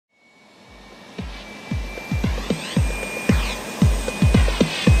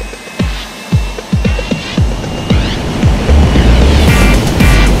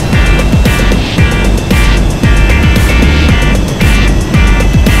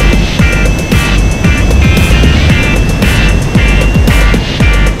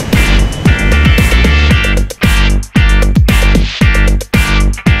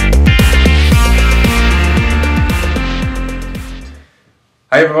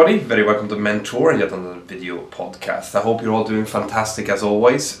everybody, very welcome to Mentour and yet another video podcast. I hope you're all doing fantastic as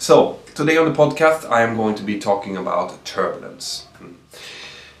always. So, today on the podcast I am going to be talking about turbulence.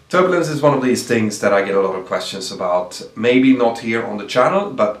 Turbulence is one of these things that I get a lot of questions about, maybe not here on the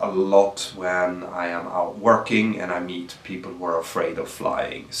channel, but a lot when I am out working and I meet people who are afraid of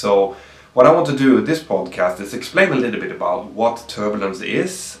flying. So, what I want to do with this podcast is explain a little bit about what turbulence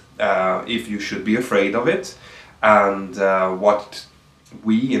is, if you should be afraid of it, and what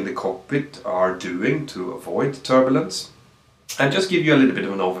we in the cockpit are doing to avoid turbulence, and just give you a little bit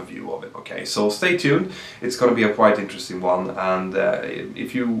of an overview of it. Okay, so stay tuned, it's going to be a quite interesting one, and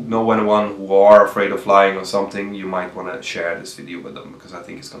if you know anyone who are afraid of flying or something, you might want to share this video with them, because I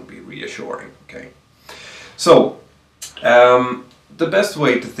think it's going to be reassuring. Okay, so the best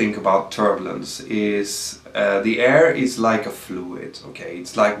way to think about turbulence is the air is like a fluid. Okay,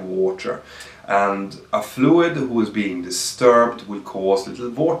 it's like water. And a fluid who is being disturbed will cause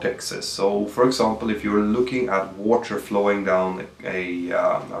little vortexes. So, for example, if you're looking at water flowing down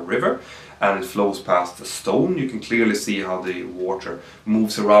a river and it flows past a stone, you can clearly see how the water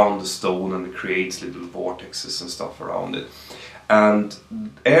moves around the stone and it creates little vortexes and stuff around it. And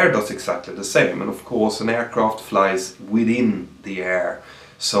air does exactly the same. And of course, an aircraft flies within the air,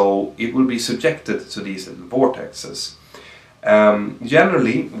 so it will be subjected to these little vortexes.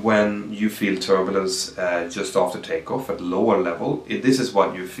 Generally, when you feel turbulence just after takeoff at lower level, this is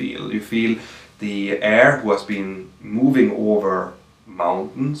what you feel. You feel the air who has been moving over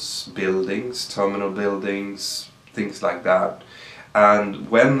mountains, buildings, terminal buildings, things like that. And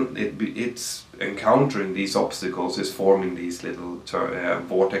when it's encountering these obstacles, it's forming these little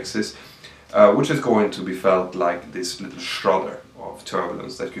vortexes, which is going to be felt like this little shudder of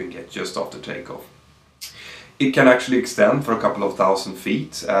turbulence that you can get just after takeoff. It can actually extend for a couple of thousand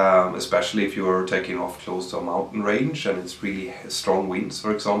feet, especially if you're taking off close to a mountain range and it's really strong winds,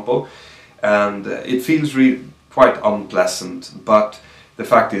 for example. And it feels really quite unpleasant, but the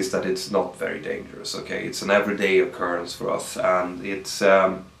fact is that it's not very dangerous. Okay, it's an everyday occurrence for us, and it's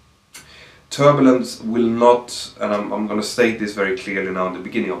turbulence will not, and I'm going to state this very clearly now in the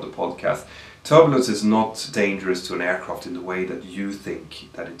beginning of the podcast. Turbulence is not dangerous to an aircraft in the way that you think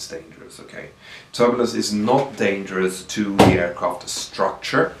that it's dangerous, okay? Turbulence is not dangerous to the aircraft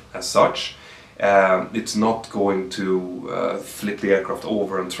structure as such. It's not going to flip the aircraft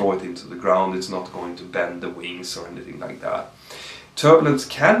over and throw it into the ground. It's not going to bend the wings or anything like that. Turbulence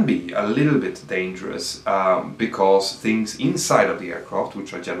can be a little bit dangerous because things inside of the aircraft,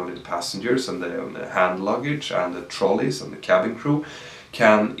 which are generally the passengers and the hand luggage and the trolleys and the cabin crew,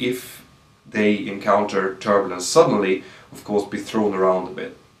 can, if they encounter turbulence suddenly, of course, be thrown around a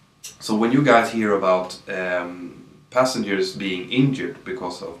bit. So when you guys hear about passengers being injured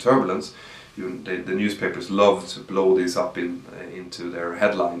because of turbulence, the newspapers love to blow this up into their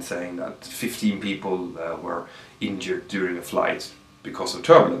headlines, saying that 15 people were injured during a flight because of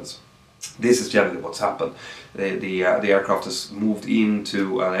turbulence. This is generally what's happened. The aircraft has moved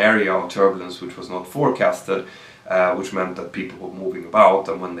into an area of turbulence which was not forecasted, which meant that people were moving about,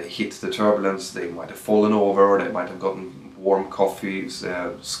 and when they hit the turbulence they might have fallen over, or they might have gotten warm coffee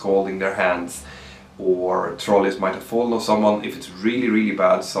scalding their hands, or trolleys might have fallen on someone. If it's really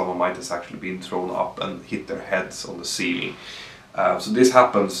bad, someone might have actually been thrown up and hit their heads on the ceiling. So this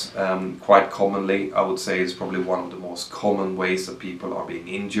happens quite commonly. I would say it's probably one of the most common ways that people are being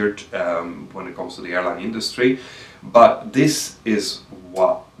injured when it comes to the airline industry. But this is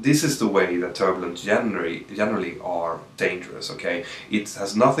the way that turbulence generally are dangerous. Okay, it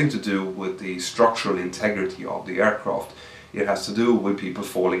has nothing to do with the structural integrity of the aircraft. It has to do with people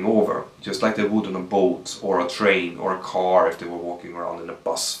falling over, just like they would on a boat or a train or a car if they were walking around in a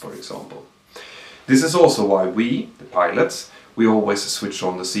bus, for example. This is also why we, the pilots, we always switch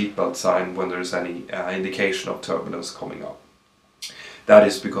on the seatbelt sign when there is any indication of turbulence coming up. That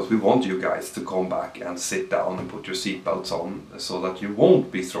is because we want you guys to come back and sit down and put your seatbelts on, so that you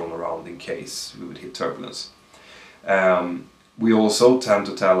won't be thrown around in case we would hit turbulence. We also tend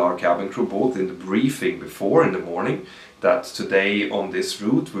to tell our cabin crew, both in the briefing before in the morning, that today on this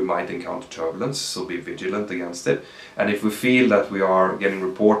route we might encounter turbulence, so be vigilant against it. And if we feel that we are getting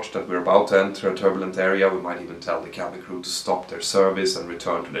reports that we're about to enter a turbulent area, we might even tell the cabin crew to stop their service and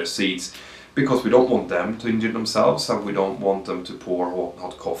return to their seats, because we don't want them to injure themselves and we don't want them to pour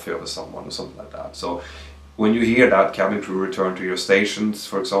hot coffee over someone or something like that. So when you hear that cabin crew return to your stations,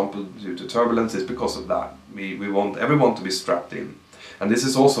 for example, due to turbulence, it's because of that. We want everyone to be strapped in. And this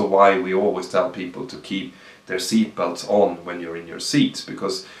is also why we always tell people to keep their seatbelts on when you're in your seats,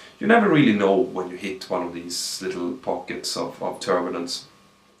 because you never really know when you hit one of these little pockets of turbulence.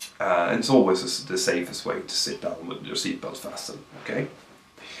 And it's always the safest way to sit down with your seatbelt fastened. Okay.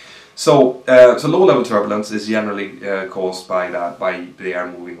 So low-level turbulence is generally caused by the air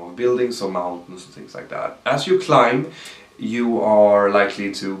moving over buildings or mountains and things like that. As you climb, you are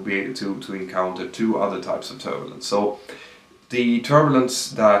likely to encounter two other types of turbulence. So the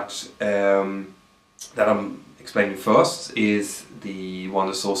turbulence that I'm explaining first is the one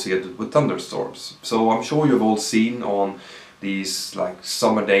associated with thunderstorms. So I'm sure you've all seen on these like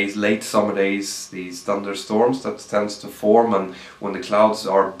summer days, late summer days, these thunderstorms that tends to form, and when the clouds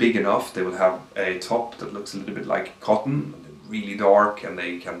are big enough they will have a top that looks a little bit like cotton, really dark, and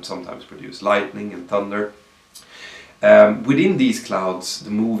they can sometimes produce lightning and thunder. Within these clouds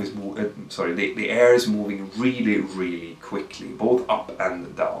the air is moving really quickly, both up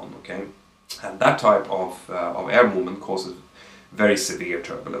and down, okay? And that type of air movement causes very severe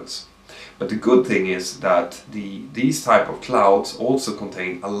turbulence. But the good thing is that these type of clouds also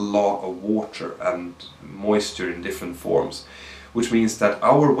contain a lot of water and moisture in different forms, which means that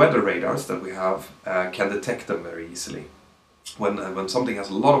our weather radars that we have can detect them very easily. When something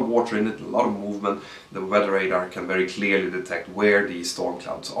has a lot of water in it, a lot of movement, the weather radar can very clearly detect where these storm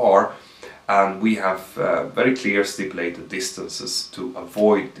clouds are, and we have very clear stipulated distances to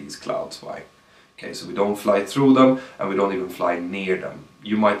avoid these clouds by. Okay, so we don't fly through them and we don't even fly near them.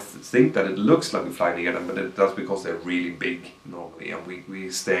 You might think that it looks like we fly near them, but that's because they're really big normally, and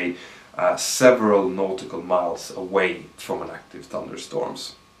we stay several nautical miles away from an active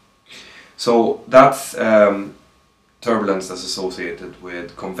thunderstorms. So that's turbulence that's associated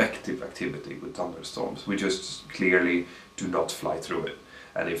with convective activity with thunderstorms. We just clearly do not fly through it.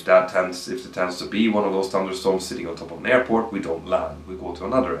 And if there tends to be one of those thunderstorms sitting on top of an airport, we don't land. We go to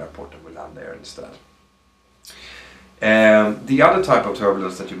another airport and we land there instead. The other type of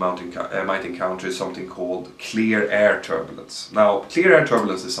turbulence that you might encounter is something called clear air turbulence. Now, clear air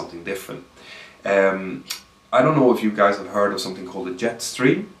turbulence is something different. I don't know if you guys have heard of something called a jet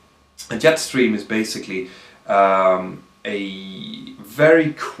stream. A jet stream is basically a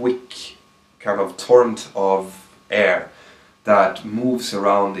very quick kind of torrent of air that moves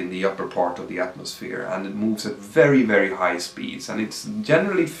around in the upper part of the atmosphere, and it moves at very high speeds, and it's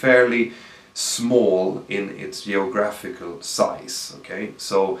generally fairly small in its geographical size. Okay,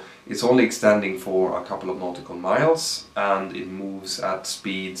 so it's only extending for a couple of nautical miles, and it moves at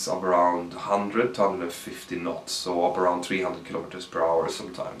speeds of around 100 to 150 knots, so up around 300 kilometers per hour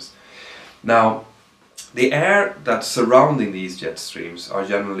sometimes. Now, the air that's surrounding these jet streams are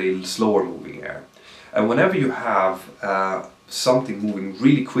generally slower moving air. And whenever you have something moving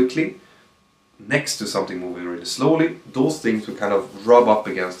really quickly next to something moving really slowly, those things will kind of rub up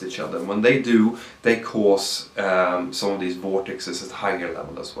against each other. And when they do, they cause some of these vortexes at higher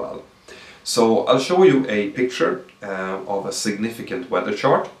level as well. So I'll show you a picture of a significant weather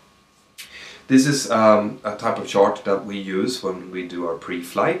chart. This is a type of chart that we use when we do our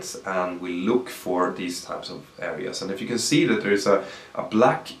pre-flights, and we look for these types of areas. And if you can see that there is a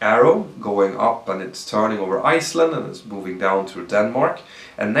black arrow going up, and it's turning over Iceland and it's moving down through Denmark,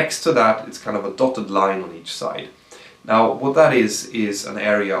 and next to that it's kind of a dotted line on each side. Now what that is an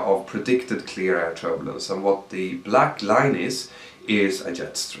area of predicted clear air turbulence, and what the black line is a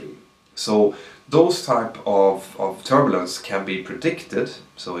jet stream. So those type of turbulence can be predicted,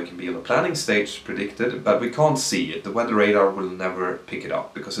 so it can be on the planning stage predicted, but we can't see it. The weather radar will never pick it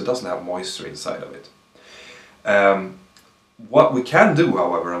up because it doesn't have moisture inside of it. What we can do,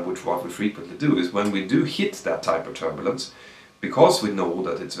 however, and what we frequently do, is when we do hit that type of turbulence, because we know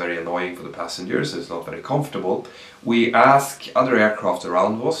that it's very annoying for the passengers, it's not very comfortable, we ask other aircraft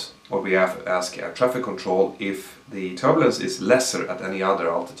around us, or we ask air traffic control if the turbulence is lesser at any other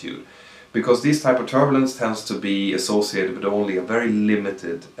altitude. Because this type of turbulence tends to be associated with only a very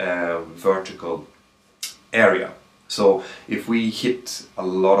limited vertical area. So if we hit a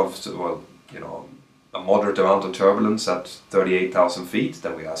lot of, well, you know, a moderate amount of turbulence at 38,000 feet,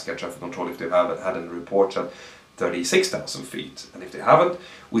 then we ask air traffic control if they have had any reports at 36,000 feet. And if they haven't,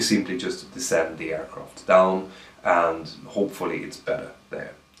 we simply just descend the aircraft down, and hopefully it's better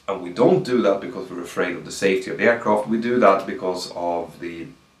there. And we don't do that because we're afraid of the safety of the aircraft. We do that because of the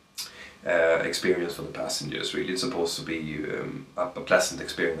experience for the passengers. Really, it's supposed to be a pleasant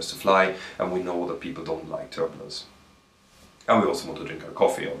experience to fly, and we know that people don't like turbulence. And we also want to drink our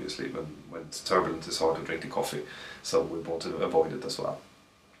coffee, obviously. When it's turbulent, it's hard to drink the coffee, so we want to avoid it as well.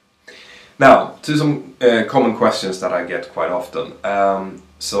 Now, to some common questions that I get quite often.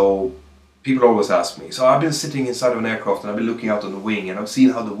 So people always ask me, so I've been sitting inside of an aircraft and I've been looking out on the wing, and I've seen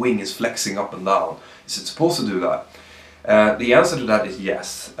how the wing is flexing up and down. Is it supposed to do that? The answer to that is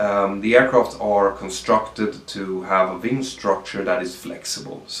yes. The aircraft are constructed to have a wing structure that is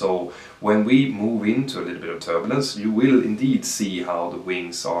flexible. So when we move into a little bit of turbulence, you will indeed see how the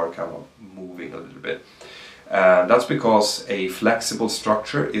wings are kind of moving a little bit. That's because a flexible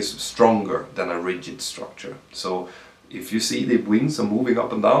structure is stronger than a rigid structure. So if you see the wings are moving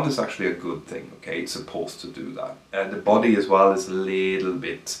up and down, it's actually a good thing. Okay, it's supposed to do that. And the body as well is a little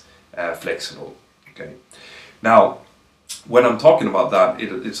bit flexible. Okay, now when I'm talking about that,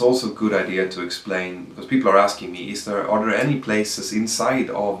 it's also a good idea to explain, because people are asking me, are there any places inside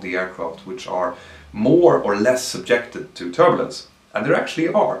of the aircraft which are more or less subjected to turbulence? And there actually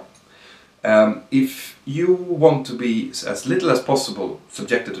are. If you want to be as little as possible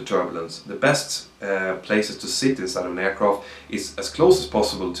subjected to turbulence, the best places to sit inside of an aircraft is as close as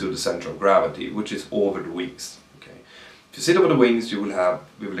possible to the center of gravity, which is over the wings. Okay. If you sit over the wings, we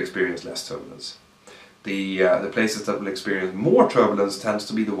will experience less turbulence. The places that will experience more turbulence tends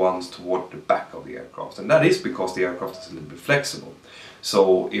to be the ones toward the back of the aircraft, and that is because the aircraft is a little bit flexible.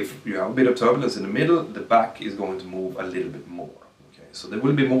 So if you have a bit of turbulence in the middle, the back is going to move a little bit more. Okay, so there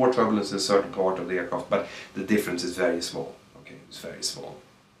will be more turbulence in a certain part of the aircraft, but the difference is very small. Okay, it's very small.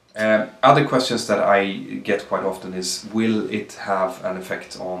 Other questions that I get quite often is, will it have an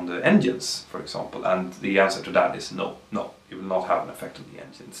effect on the engines, for example? And the answer to that is no, it will not have an effect on the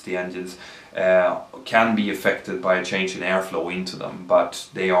engines. The engines can be affected by a change in airflow into them, but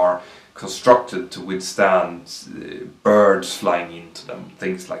they are constructed to withstand birds flying into them,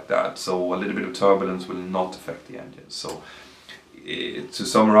 things like that. So a little bit of turbulence will not affect the engines. So to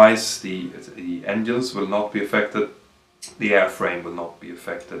summarize, the engines will not be affected. The airframe will not be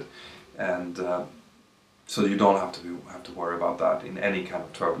affected, and so you don't have to worry about that in any kind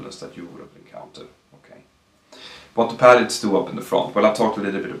of turbulence that you would have encountered. Okay. What the pilots do up in the front? Well, I talked a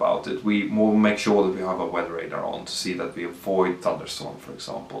little bit about it. We will make sure that we have a weather radar on to see that we avoid thunderstorm, for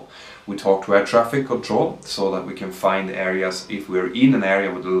example. We talk to air traffic control so that we can find areas. If we're in an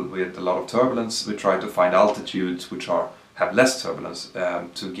area with a lot of turbulence, we try to find altitudes which have less turbulence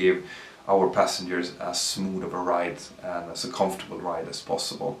to give our passengers as smooth of a ride and as a comfortable ride as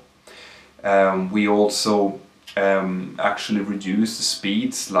possible. We also actually reduce the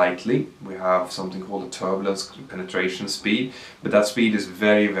speed slightly. We have something called a turbulence penetration speed, but that speed is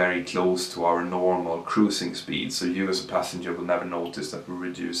very, very close to our normal cruising speed, so you as a passenger will never notice that we're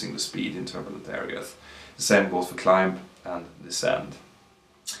reducing the speed in turbulent areas. The same goes for climb and descend.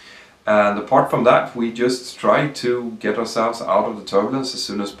 And apart from that, we just try to get ourselves out of the turbulence as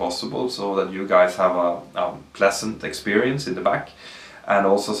soon as possible so that you guys have a pleasant experience in the back, and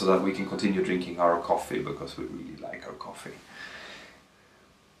also so that we can continue drinking our coffee, because we really like our coffee.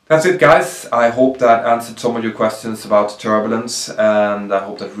 That's it, guys. I hope that answered some of your questions about turbulence, and I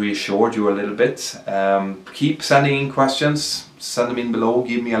hope that reassured you a little bit. Keep sending in questions, send them in below,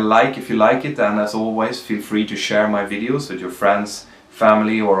 give me a like if you like it, and as always, feel free to share my videos with your friends,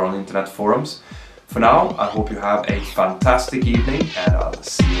 family, or on internet forums. For now, I hope you have a fantastic evening, and I'll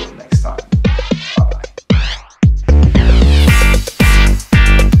see you